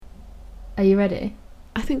Are you ready?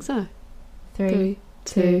 I think so. 3,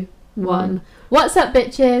 2, 1. What's up,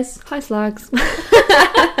 bitches? Hi, slags.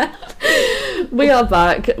 We are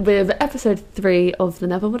back with episode 3 of the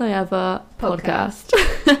Never Would I Ever podcast.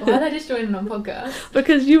 Why did I just join in on podcast?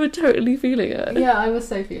 Because you were totally feeling it. Yeah, I was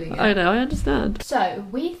so feeling it. I know, I understand. So,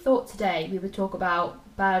 we thought today we would talk about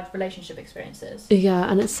bad relationship experiences. Yeah,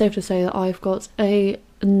 and it's safe to say that I've got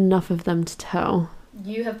enough of them to tell.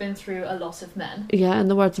 You have been through a lot of men. Yeah, in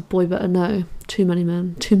the words of Boy Better Know, too many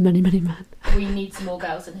men. Too many men. We need some more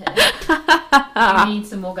girls in here. We need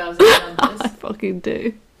some more girls in the numbers. I fucking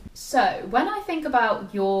do. So, when I think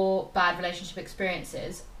about your bad relationship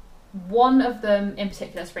experiences, one of them in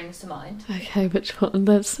particular springs to mind. Okay, which one?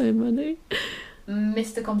 There's so many.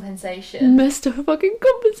 Mr. Compensation. Mr. fucking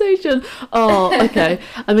Compensation. Oh, okay.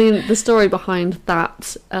 I mean, the story behind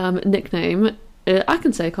that nickname, I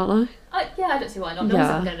can say, can't I? Yeah, I don't see why not. No one's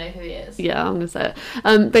ever going to know who he is. Yeah, I'm going to say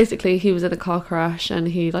it. Basically, he was in a car crash and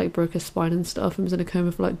he, like, broke his spine and stuff and was in a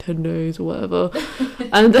coma for, like, 10 days or whatever.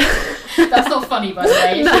 And that's not funny, by the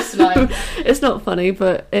way. It's just like... It's not funny,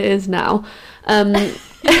 but it is now. And,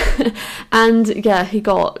 yeah, he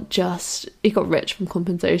got rich from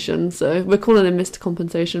compensation. So we're calling him Mr.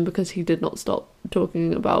 Compensation because he did not stop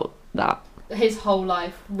talking about that. His whole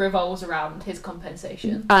life revolves around his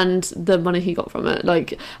compensation. And the money he got from it.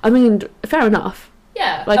 Like, I mean, fair enough.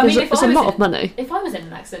 Yeah. Like, it's a lot of money. If I was in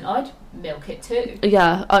an accident, I'd milk it too.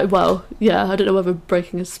 Yeah, I don't know whether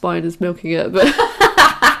breaking his spine is milking it, but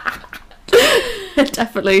it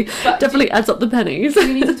definitely adds up the pennies. Do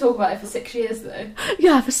we need to talk about it for 6 years, though?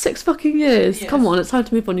 Yeah, for 6 fucking years. Yes. Come on, it's time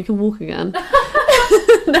to move on. You can walk again.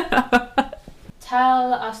 No.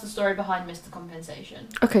 Tell us the story behind Mr. Compensation.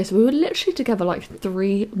 Okay, so we were literally together like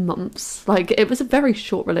 3 months. Like, it was a very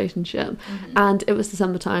short relationship. Mm-hmm. And it was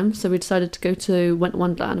December time, so we decided to go to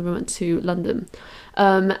Wonderland and we went to London.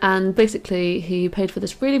 And basically he paid for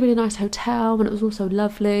this really, really nice hotel and it was also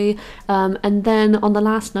lovely. And then on the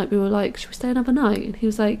last night we were like, should we stay another night? And he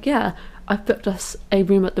was like, yeah, I've booked us a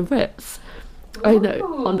room at the Ritz. Ooh. I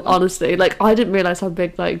know, honestly, like, I didn't realise how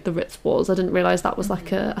big, like, the Ritz was. I didn't realise that was,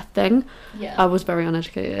 like, a thing. Yeah. I was very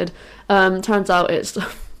uneducated. Turns out it's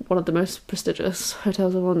one of the most prestigious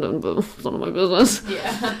hotels in London, but it's none of my business.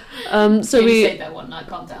 Yeah. So we stayed there one night,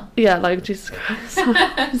 calm down. Yeah, like, Jesus Christ.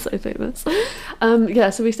 I'm so famous. Yeah,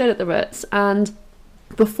 so we stayed at the Ritz, and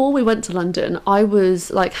before we went to London, I was,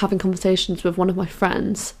 like, having conversations with one of my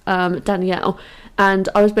friends, Danielle, and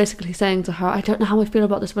I was basically saying to her, I don't know how I feel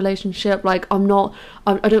about this relationship. Like, I'm not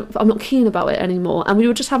keen about it anymore. And we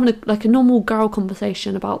were just having a normal girl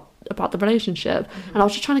conversation about the relationship. Mm-hmm. And I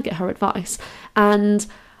was just trying to get her advice. And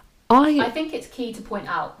I think it's key to point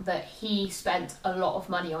out that he spent a lot of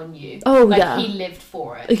money on you. Oh, like, yeah. He lived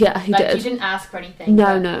for it. Yeah, he did. You didn't ask for anything.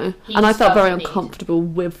 No. And I felt very uncomfortable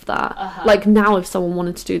with that. Uh-huh. Like, now if someone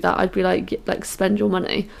wanted to do that, I'd be like, spend your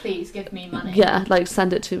money. Please give me money. Yeah, like,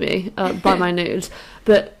 send it to me, buy my nudes.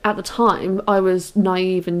 But at the time, I was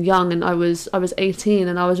naive and young, and I was 18,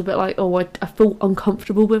 and I was a bit like, oh, I feel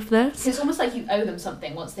uncomfortable with this. It's almost like you owe them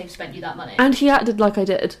something once they've spent you that money. And he acted like I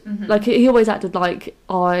did. Mm-hmm. Like, he always acted like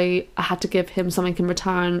I had to give him something in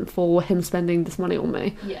return for him spending this money on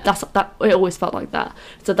me. Yeah. It always felt like that.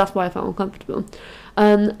 So that's why I felt uncomfortable.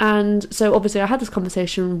 And so obviously I had this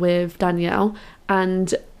conversation with Danielle,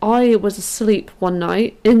 and I was asleep one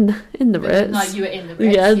night in the Ritz. No, you were in the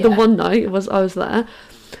Ritz. Yeah, the one night I was there,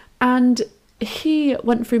 and he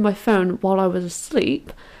went through my phone while I was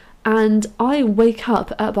asleep, and I wake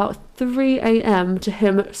up at about 3 a.m. to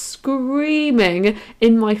him screaming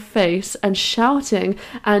in my face and shouting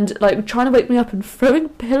and, like, trying to wake me up and throwing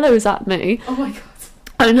pillows at me. Oh my god.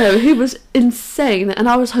 I know, he was insane, and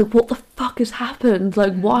I was like, what the fuck has happened?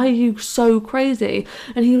 Like, why are you so crazy?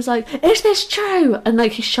 And he was like, is this true? And,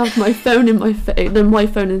 like, he shoved my phone in my face, then my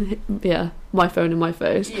phone in my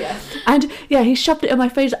face. Yeah. And, yeah, he shoved it in my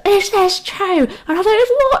face, is this true? And I was like,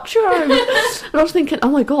 is what true? And I was thinking, oh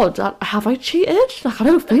my god, have I cheated? Like, I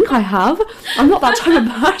don't think I have. I'm not that type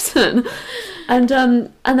of person. And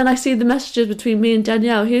then I see the messages between me and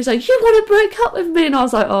Danielle. He was like, you want to break up with me? And I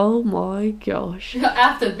was like, oh my gosh.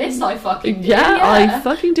 After this, I fucking do. Yeah, I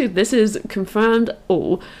fucking do. This is confirmed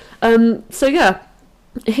all. So yeah,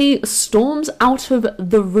 he storms out of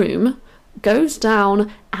the room, goes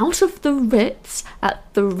down out of the Ritz at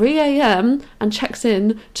 3 a.m. and checks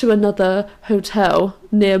in to another hotel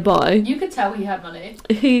nearby. You could tell he had money.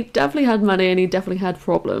 He definitely had money, and he definitely had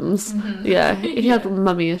problems. Mm-hmm. Yeah, he had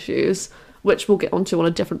mummy issues. which we'll get onto on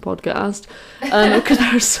a different podcast, because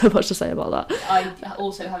there is so much to say about that. I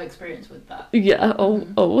also have experience with that. Yeah. Oh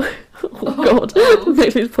God.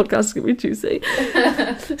 Maybe this podcast is gonna be juicy.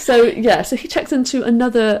 So he checks into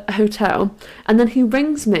another hotel, and then he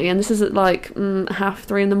rings me, and this is at like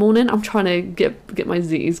 3:30 in the morning. I'm trying to get my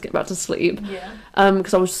Z's, get back to sleep. Yeah.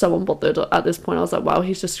 Because I was so unbothered at this point. I was like, wow,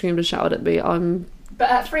 he's just screamed and shouted at me. But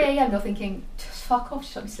at 3 a.m. you're thinking, just fuck off,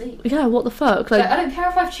 just let me sleep. Yeah, what the fuck? Like, I don't care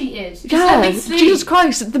if I've cheated. Just let me sleep. Jesus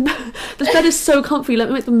Christ, this bed is so comfy. Let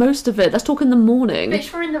me make the most of it. Let's talk in the morning.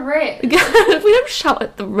 Bitch, we're in the Ritz. We don't shout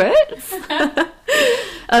at the Ritz.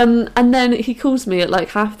 And then he calls me at like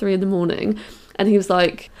 3:30 in the morning, and he was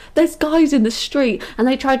like, there's guys in the street, and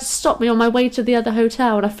they tried to stop me on my way to the other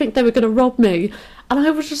hotel, and I think they were going to rob me. And I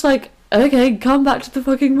was just like, okay, come back to the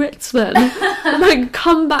fucking Ritz then. Like,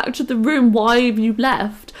 come back to the room. Why have you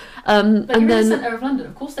left? But and you're in then, the centre of London.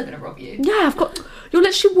 Of course they're going to rob you. Yeah, you're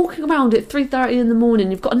literally walking around at 3:30 in the morning.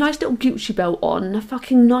 You've got a nice little Gucci belt on, a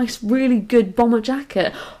fucking nice, really good bomber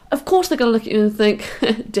jacket. Of course they're going to look at you and think,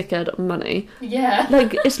 dickhead, money. Yeah.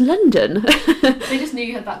 Like, it's London. They just knew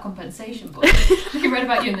you had that compensation, boy. They read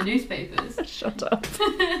about you in the newspapers. Shut up.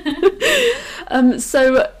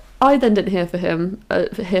 So I then didn't hear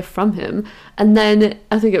from him, and then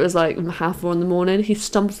I think it was like 4:30 in the morning. He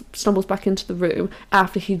stumbles back into the room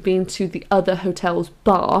after he'd been to the other hotel's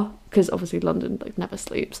bar, because obviously London like never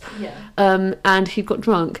sleeps. Yeah. And he got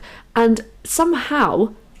drunk, and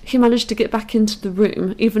somehow he managed to get back into the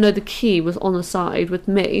room, even though the key was on the side with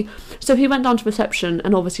me. So he went down to reception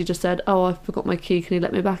and obviously just said, "Oh, I forgot my key. Can you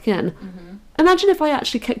let me back in?" Mm-hmm. Imagine if I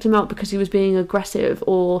actually kicked him out because he was being aggressive,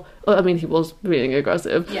 or I mean, he was being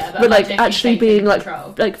aggressive, yeah, but like actually being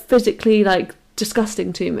like physically like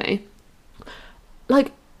disgusting to me.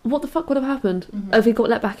 Like, what the fuck would have happened if he got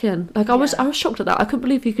let back in? Like, I was shocked at that. I couldn't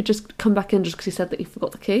believe he could just come back in just because he said that he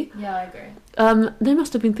forgot the key. Yeah, I agree. They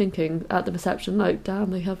must have been thinking at the reception, like, damn,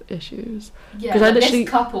 they have issues. Yeah, like, this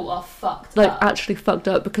couple are fucked like, up. actually fucked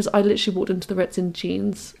up, because I literally walked into the Ritz in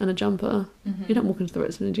jeans and a jumper. Mm-hmm. You don't walk into the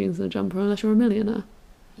Ritz in jeans and a jumper unless you're a millionaire.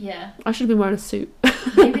 Yeah. I should have been wearing a suit.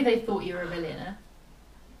 Maybe they thought you were a millionaire.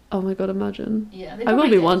 Oh my god, imagine. Yeah, I will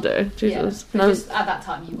be one day. Jesus. Yeah, just at that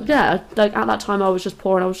time you would. Yeah, like at that time I was just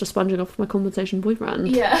poor and I was just sponging off my compensation boyfriend.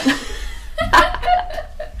 Yeah.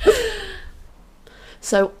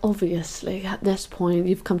 So obviously at this point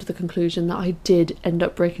you've come to the conclusion that I did end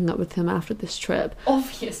up breaking up with him after this trip.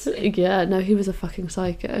 Obviously. Yeah, no, he was a fucking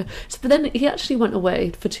psycho. So but then he actually went away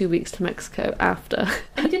for 2 weeks to Mexico after.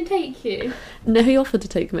 And he didn't take you? No, he offered to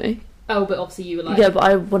take me. Oh, but obviously you were like... Yeah, but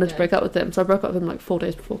I wanted to break up with him, so I broke up with him like 4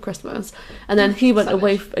 days before Christmas. And then he went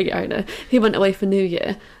away... I know. He went away for New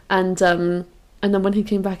Year, and then when he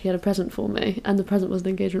came back, he had a present for me, and the present was an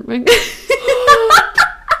engagement ring.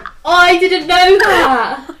 I didn't know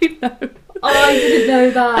that! I know. I didn't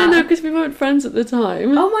know that. I know, because we weren't friends at the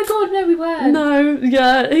time. Oh my god, no, we weren't. No,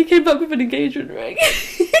 yeah, he came back with an engagement ring.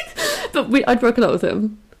 But I'd broken up with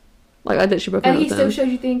him. Like, I literally broke up with him. And he still showed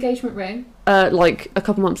you the engagement ring? Like, a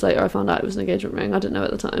couple months later, I found out it was an engagement ring. I didn't know at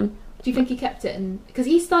the time. Do you think he kept it? Because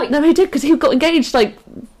he's like... No, he did, because he got engaged, like,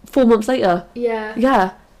 4 months later. Yeah.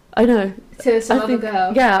 Yeah, I know. To some other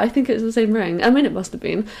girl. Yeah, I think it was the same ring. I mean, it must have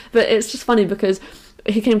been. But it's just funny because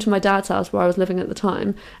he came to my dad's house where I was living at the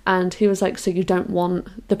time, and he was like, so you don't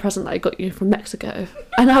want the present that I got you from Mexico?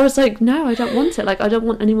 And I was like, no, I don't want it. Like, I don't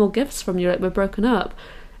want any more gifts from you. Like, we're broken up.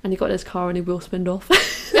 And he got in his car and he wheel spinned off.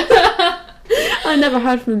 I never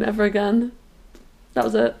heard from him ever again. That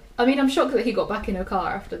was it. I mean, I'm shocked that he got back in a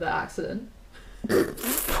car after that accident.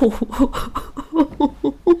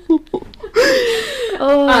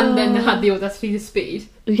 And then had the audacity to speed.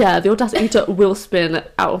 Yeah, the audacity to wheel spin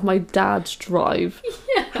out of my dad's drive.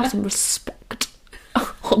 Yeah. Have some respect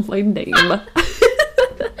on my name.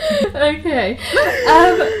 Okay.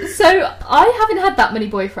 So I haven't had that many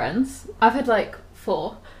boyfriends. I've had like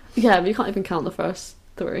 4. Yeah, but you can't even count the first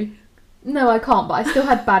 3. No, I can't, but I still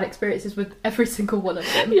had bad experiences with every single one of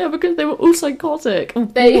them. Yeah, because they were all psychotic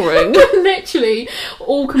and They boring. were literally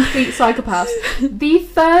all complete psychopaths. The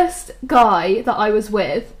first guy that I was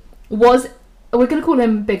with was, we're going to call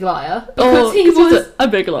him Big Liar, because he was a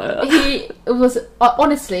big liar. He was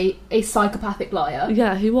honestly a psychopathic liar.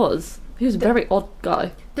 Yeah, he was. He was a very odd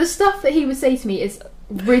guy. The stuff that he would say to me is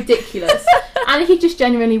ridiculous. And he just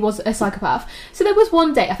genuinely was a psychopath. So there was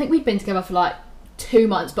one day, I think we'd been together for like 2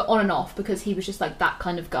 months, but on and off, because he was just like that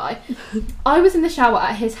kind of guy. I was in the shower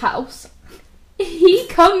at his house. He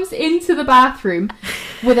comes into the bathroom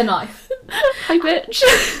with a knife. Hi, bitch.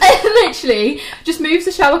 Literally just moves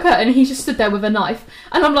the shower curtain and he just stood there with a knife.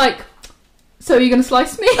 And I'm like, so are you going to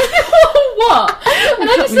slice me? What? And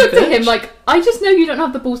I just looked at him like, I just know you don't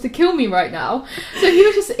have the balls to kill me right now. So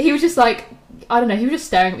he was just like, I don't know, he was just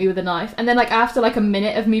staring at me with a knife. And then like after like a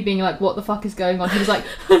minute of me being like, what the fuck is going on? He was like,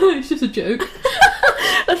 it's just a joke.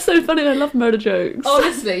 That's so funny. I love murder jokes.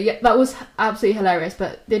 Honestly, yeah, that was absolutely hilarious.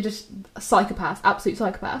 But they're just psychopaths, absolute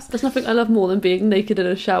psychopaths. There's nothing I love more than being naked in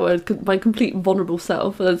a shower, my complete vulnerable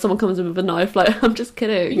self, and then someone comes in with a knife. Like, I'm just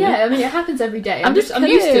kidding. Yeah, I mean, it happens every day. I'm used to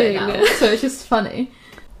it now, so it's just funny.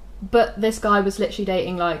 But this guy was literally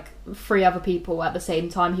dating like 3 other people at the same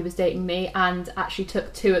time he was dating me, and actually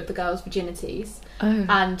took 2 of the girls' virginities. Oh.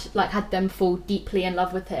 And like had them fall deeply in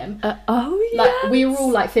love with him. Yes. Like we were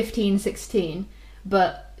all like 15, 16,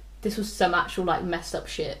 but this was some actual like messed up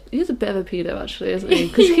shit. He's a bit of a pedo, actually, isn't he?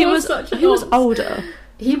 Because he was older.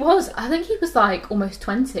 He was. I think he was like almost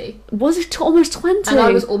 20. Was he almost 20? And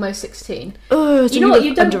I was almost 16. Oh, so you know what?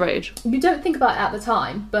 You don't underage. You don't think about it at the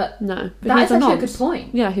time, but no. But that is actually a good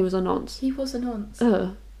point. Yeah, he was a nonce. He was a nonce.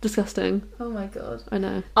 Disgusting. Oh my god. I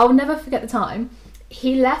know. I'll never forget the time.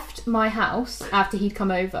 He left my house after he'd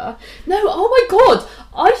come over. No, oh my god!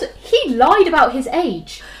 He lied about his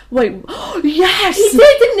age. Wait, yes! He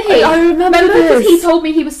did, didn't he? I remember this. Because he told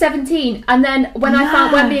me he was 17, and then when I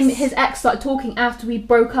found, when me and his ex started talking after we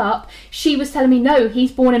broke up, she was telling me, no,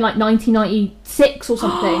 he's born in like 1996 or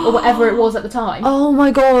something, or whatever it was at the time. Oh my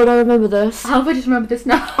god, I remember this. How have I just remembered this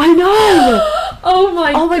now? I know! Oh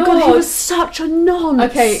my god, he was such a nonce.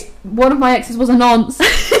 Okay, one of my exes was a nonce.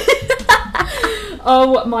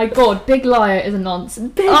 Oh my god, Big Liar is a nonce.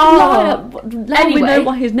 Big Liar. Anyway, we know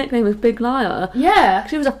why his nickname is Big Liar. Yeah.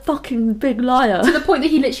 Because he was a fucking big liar. To the point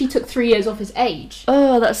that he literally took 3 years off his age.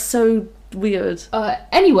 Oh, that's so weird.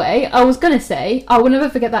 Anyway, I was going to say, I will never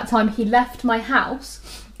forget that time he left my house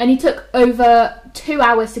and he took over 2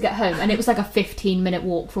 hours to get home, and it was like a 15-minute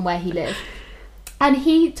walk from where he lived. And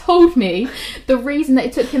he told me the reason that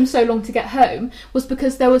it took him so long to get home was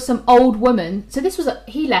because there was some old woman. So this was,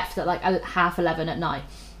 he left at like 11:30 at night.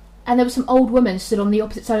 And there was some old woman stood on the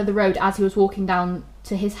opposite side of the road as he was walking down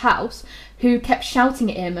to his house, who kept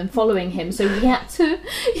shouting at him and following him. So he had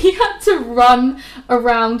to run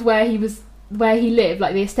around where he lived,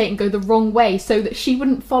 like the estate, and go the wrong way so that she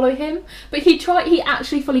wouldn't follow him. But he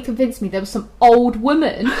actually fully convinced me there was some old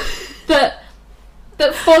woman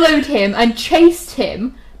that followed him and chased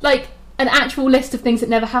him, like an actual list of things that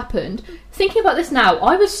never happened. Thinking about this now,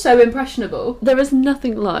 I was so impressionable. There is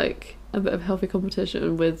nothing like a bit of healthy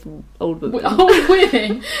competition with old women. Old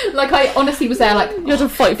women. Like, I honestly was there like, you have to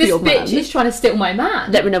fight for your man. This bitch is trying to steal my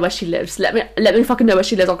man. Let me know where she lives. Let me fucking know where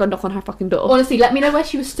she lives. I'll go knock on her fucking door. Honestly, let me know where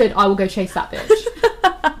she was stood. I will go chase that bitch.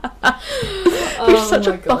 You're such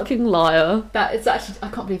a fucking liar. That is actually, I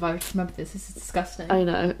can't believe I remember this. This is disgusting. I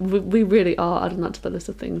know. We really are adding that to the list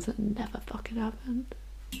of things that never fucking happened.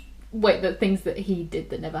 Wait, the things that he did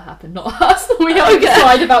that never happened, not us. We haven't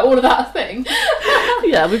decided about all of that thing.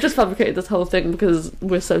 Yeah, we've just fabricated this whole thing because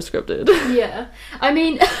we're so scripted. Yeah. I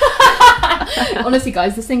mean, honestly,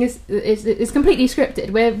 guys, this thing is completely scripted.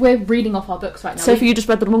 We're reading off our books right now. Sophie, you just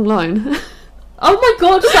read the wrong line. Oh my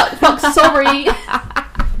god, fuck, sorry.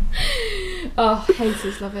 Oh,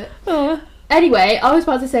 haters love it. Oh. Anyway, I was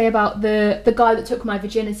about to say about the guy that took my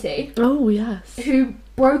virginity. Oh, yes. Who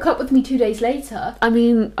broke up with me 2 days later. I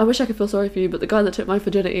mean, I wish I could feel sorry for you, but the guy that took my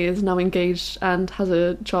virginity is now engaged and has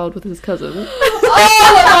a child with his cousin.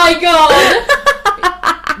 Oh my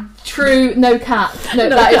god! True, no cap. No,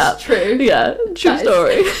 that cap. Is true. Yeah, true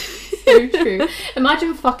story. So true.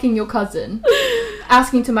 Imagine fucking your cousin,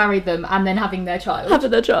 asking to marry them, and then having their child. Having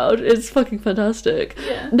their child is fucking fantastic.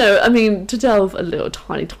 Yeah. No, I mean, to delve a little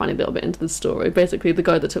tiny little bit into the story, basically the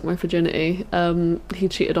guy that took my virginity, he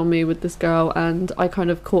cheated on me with this girl, and I kind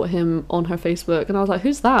of caught him on her Facebook, and I was like,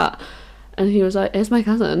 who's that? And he was like, it's my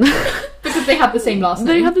cousin. Because they have the same last name.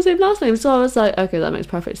 They have the same last name. So I was like, okay, that makes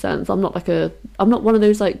perfect sense. I'm not one of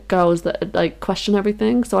those like girls that like question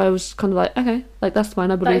everything. So I was kind of like, okay, like that's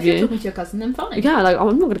fine, I believe you. If you're talking to your cousin, then fine. Yeah, like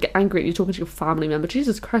I'm not gonna get angry at you talking to your family member.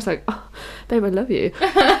 Jesus Christ, like, oh, babe, I love you.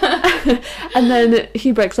 And then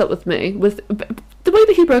he breaks up with me. With the way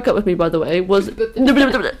that he broke up with me, by the way, was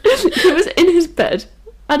he was in his bed.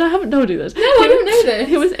 And I haven't told you this. No, I didn't know this.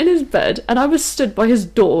 He was in his bed, and I was stood by his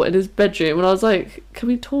door in his bedroom, and I was like, can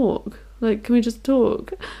we talk? Like, can we just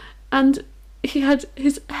talk? And he had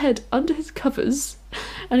his head under his covers,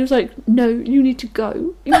 and he was like, no, you need to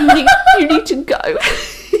go. You need to go.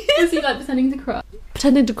 Was he, like, pretending to cry?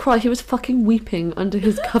 Pretending to cry. He was fucking weeping under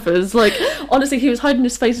his covers. Like, honestly, he was hiding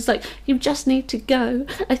his face. It's like, you just need to go.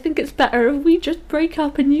 I think it's better if we just break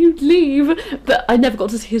up and you leave. But I never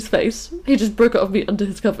got to see his face. He just broke up with me under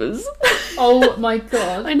his covers. Oh my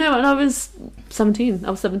god. I know, and I was 17.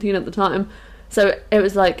 I was 17 at the time. So it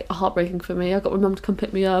was like heartbreaking for me. I got my mum to come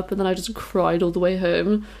pick me up, and then I just cried all the way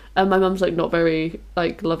home. And my mum's like not very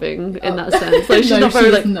like loving in that sense. Like she's No, not very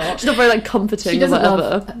she's like not. she's not very like comforting She or doesn't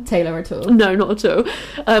whatever. love Taylor at all. No, not at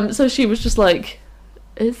all. So she was just like,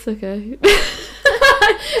 "It's okay."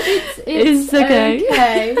 It's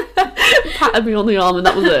okay. Patted me on the arm, and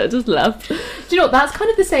that was it. Just left. Do you know what? That's kind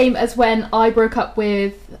of the same as when I broke up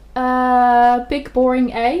with Big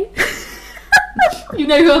Boring A. You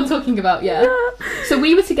know who I'm talking about, yeah? So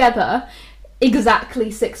we were together exactly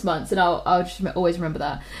 6 months, and I'll just always remember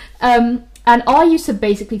that. And I used to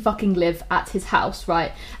basically fucking live at his house,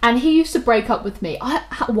 right? And he used to break up with me.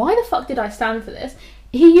 Why the fuck did I stand for this?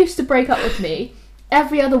 He used to break up with me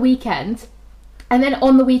every other weekend. And then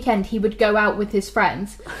on the weekend, he would go out with his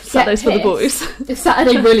friends. Saturdays for the boys.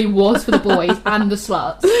 Saturday really was for the boys and the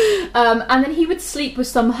sluts. And then he would sleep with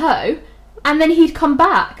some hoe. And then he'd come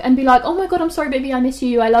back and be like, "Oh my God, I'm sorry, baby. I miss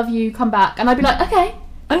you. I love you. Come back." And I'd be like, "Okay."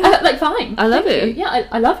 Like, fine. I love Thank it. you. Yeah,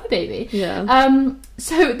 I love you, baby. Yeah.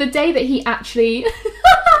 So the day that he actually...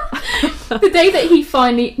 the day that he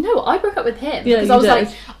finally... No, I broke up with him. Yeah, because you I was did.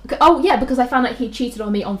 like... Oh, yeah, because I found out he cheated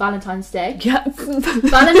on me on Valentine's Day. Yeah.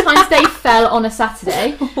 Valentine's Day fell on a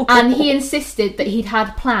Saturday, and he insisted that he'd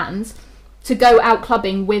had plans to go out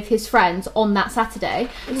clubbing with his friends on that Saturday.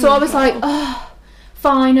 So I was like, "Oh,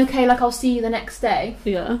 fine, okay, like I'll see you the next day."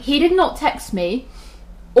 Yeah. He did not text me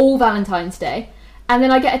all Valentine's Day, and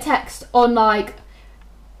then I get a text on like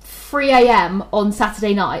 3 a.m. on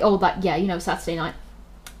Saturday night, or like, yeah, you know, Saturday night.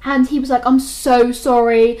 And he was like, "I'm so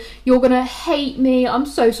sorry, you're gonna hate me, I'm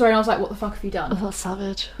so sorry." And I was like, "What the fuck have you done?" Oh, that's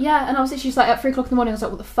savage. Yeah, and I was literally just like, at 3 o'clock in the morning, I was like,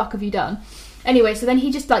 "What the fuck have you done?" Anyway, so then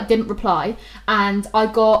he just like didn't reply, and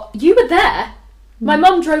you were there. My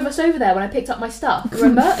mum drove us over there when I picked up my stuff,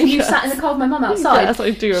 remember? And you Yes. sat in the car with my mum outside. Yes, I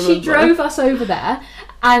do remember. She drove us over there,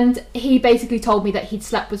 and he basically told me that he'd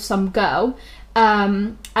slept with some girl,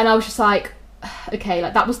 and I was just like, okay,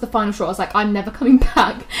 like that was the final straw. I was like, I'm never coming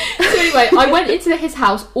back. So anyway, I went into his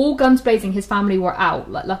house, all guns blazing. His family were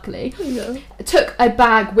out, like, luckily. Yeah. Took a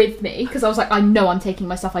bag with me because I was like, I know I'm taking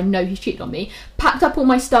my stuff. I know he's cheated on me. Packed up all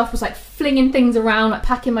my stuff, was like flinging things around, like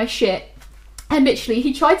packing my shit. And literally,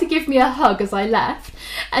 he tried to give me a hug as I left,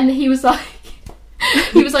 and he was like,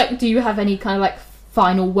 "Do you have any kind of like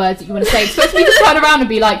final words that you want to say?" Expect me to turn around and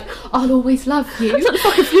be like, "I'll always love you." It's like a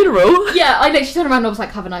fucking funeral. Yeah, I literally turned around and I was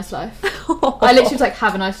like, "Have a nice life." I literally was like,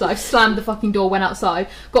 "Have a nice life." Slammed the fucking door, went outside,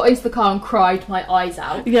 got into the car and cried my eyes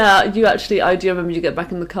out. Yeah, I do remember you get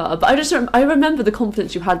back in the car, but I remember the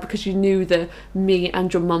confidence you had because you knew that me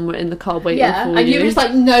and your mum were in the car waiting for you. And you were just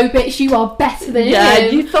like, "No, bitch, you are better than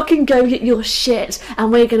him." You fucking go get your shit, and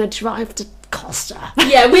we're gonna drive to Costa.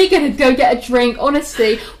 Yeah, we're gonna go get a drink.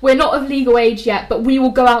 Honestly, we're not of legal age yet, but we will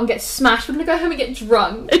go out and get smashed. We're gonna go home and get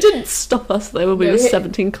drunk. It didn't stop us though when we No, were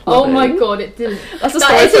 17 Oh clubbing. my God, it didn't. That's a That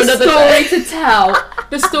story is for a another story day. to tell.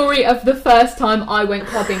 The story of the first time I went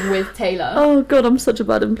clubbing with Taylor. Oh God, I'm such a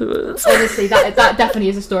bad influence. Honestly, that definitely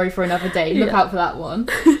is a story for another day. Look Yeah. out for that one.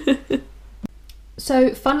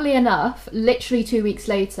 So, funnily enough, literally 2 weeks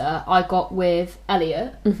later, I got with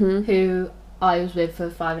Elliot, who I was with for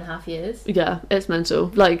 5.5 years. Yeah, it's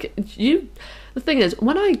mental. Like the thing is,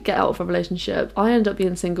 when I get out of a relationship, I end up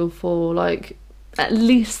being single for like at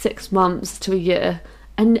least 6 months to a year.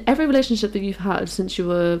 And every relationship that you've had since you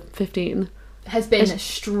were 15 Has been It's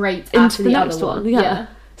straight into after the the next other one. one. Yeah.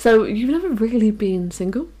 So you've never really been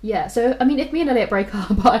single? Yeah, so, I mean, if me and Elliot break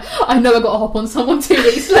up, I know I got to hop on someone 2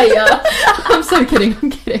 weeks later. I'm so kidding,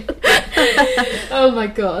 I'm kidding. Oh my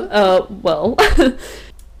God. Well.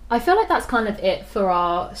 I feel like that's kind of it for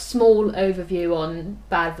our small overview on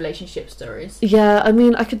bad relationship stories. Yeah, I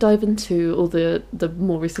mean, I could dive into all the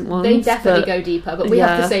more recent ones. They definitely but go deeper, but we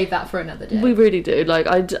have yeah. to save that for another day. We really do. Like,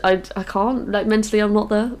 I can't. Like, mentally, I'm not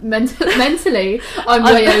there. Mentally, I'm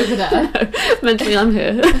way over there. No, mentally, I'm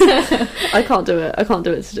here. I can't do it. I can't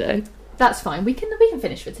do it today. That's fine. We can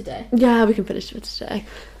finish for today. Yeah, we can finish it today.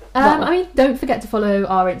 Well, I mean, don't forget to follow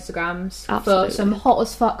our Instagrams Absolutely. for some hot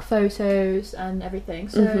as fuck photos and everything.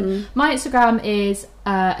 So my Instagram is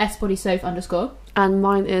sbodysoph_. And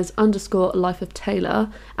mine is _Life of Taylor.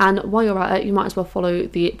 And while you're at it, you might as well follow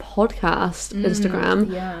the podcast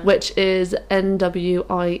Instagram, yeah. which is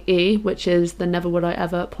NWIE, which is the Never Would I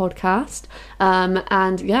Ever podcast.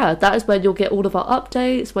 And yeah, that is where you'll get all of our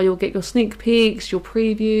updates, where you'll get your sneak peeks, your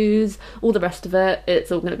previews, all the rest of it.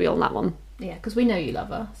 It's all going to be on that one. Yeah, because we know you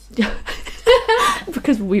love us.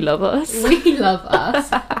 Because we love us. We love us.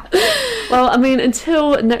 Well, I mean,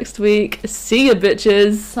 until next week, see ya,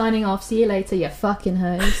 bitches. Signing off. See you later, you fucking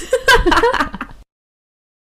hoes.